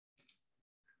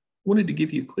wanted to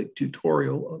give you a quick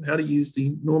tutorial on how to use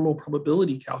the normal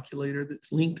probability calculator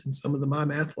that's linked in some of the My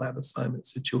Math Lab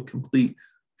assignments that you'll complete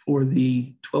for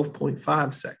the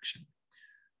 12.5 section.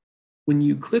 When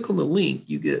you click on the link,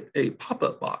 you get a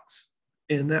pop-up box,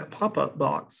 and that pop-up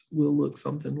box will look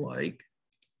something like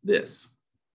this.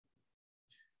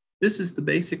 This is the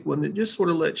basic one that just sort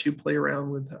of lets you play around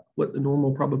with what the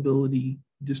normal probability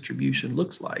distribution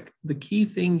looks like. The key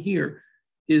thing here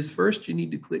is first you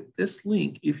need to click this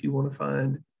link if you want to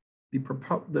find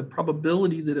the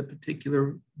probability that a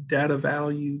particular data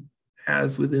value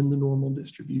has within the normal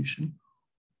distribution,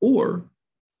 or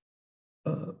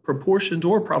proportions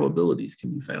or probabilities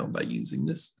can be found by using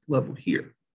this level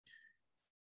here.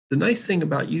 The nice thing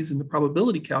about using the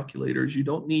probability calculator is you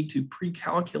don't need to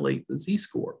pre-calculate the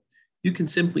z-score. You can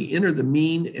simply enter the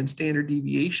mean and standard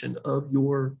deviation of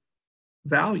your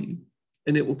value,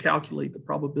 and it will calculate the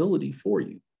probability for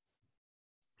you.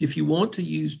 If you want to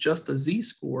use just a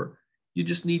z-score, you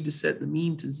just need to set the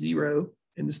mean to 0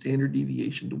 and the standard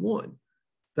deviation to 1.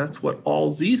 That's what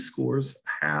all z-scores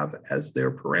have as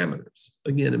their parameters.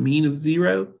 Again, a mean of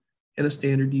 0 and a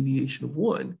standard deviation of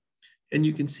 1. And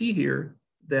you can see here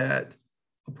that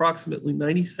approximately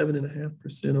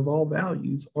 97.5% of all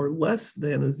values are less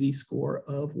than a z-score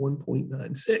of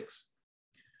 1.96.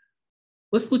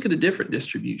 Let's look at a different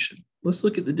distribution. Let's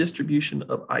look at the distribution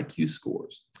of IQ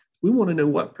scores. We want to know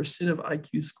what percent of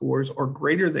IQ scores are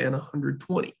greater than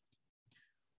 120.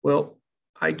 Well,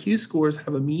 IQ scores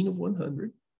have a mean of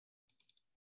 100,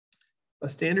 a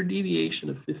standard deviation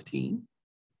of 15,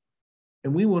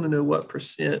 and we want to know what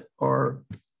percent are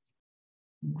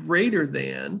greater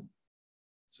than.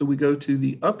 So we go to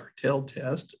the upper tail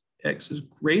test, X is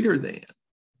greater than,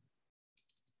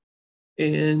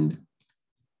 and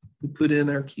we put in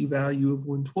our key value of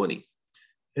 120.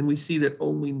 And we see that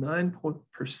only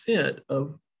 9%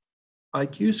 of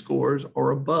IQ scores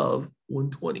are above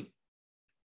 120.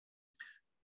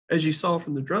 As you saw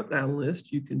from the drop-down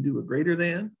list, you can do a greater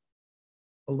than,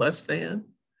 a less than,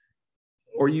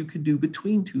 or you could do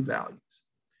between two values.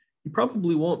 You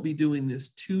probably won't be doing this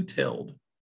two-tailed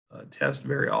test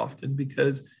very often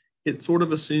because it sort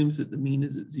of assumes that the mean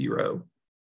is at 0.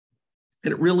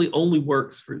 And it really only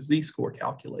works for z-score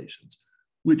calculations,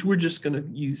 which we're just going to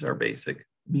use our basic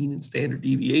mean and standard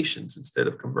deviations instead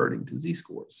of converting to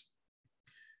z-scores.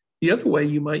 The other way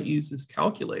you might use this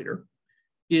calculator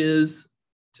is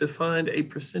to find a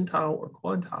percentile or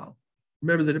quantile.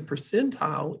 Remember that a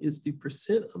percentile is the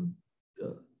percent of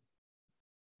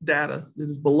data that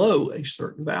is below a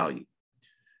certain value.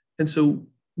 And so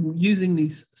using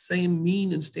these same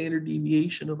mean and standard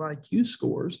deviation of IQ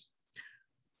scores,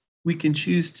 we can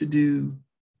choose to do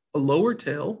a lower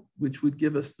tail, which would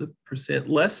give us the percent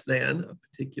less than a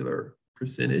particular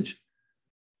percentage,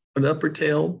 an upper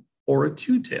tail, or a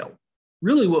two-tail.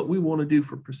 Really what we want to do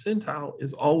for percentile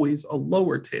is always a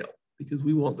lower tail because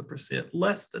we want the percent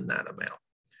less than that amount.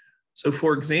 So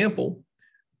for example,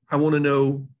 I want to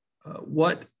know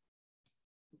what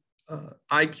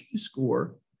IQ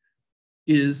score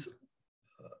is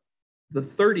the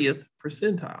 30th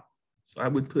percentile. So I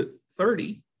would put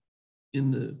 30 in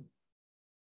the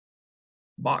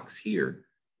box here,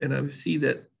 and I would see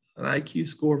that an IQ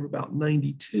score of about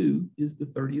 92 is the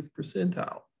 30th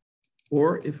percentile.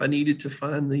 Or if I needed to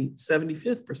find the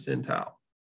 75th percentile,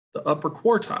 the upper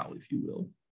quartile, if you will,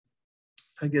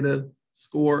 I get a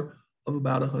score of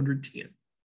about 110.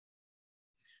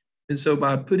 And so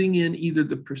by putting in either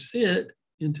the percent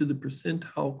into the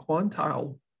percentile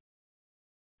quantile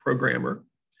programmer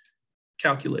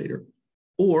calculator,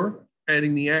 or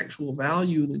adding the actual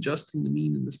value and adjusting the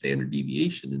mean and the standard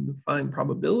deviation in the find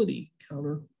probability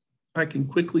counter, I can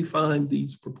quickly find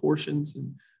these proportions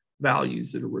and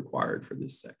values that are required for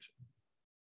this section.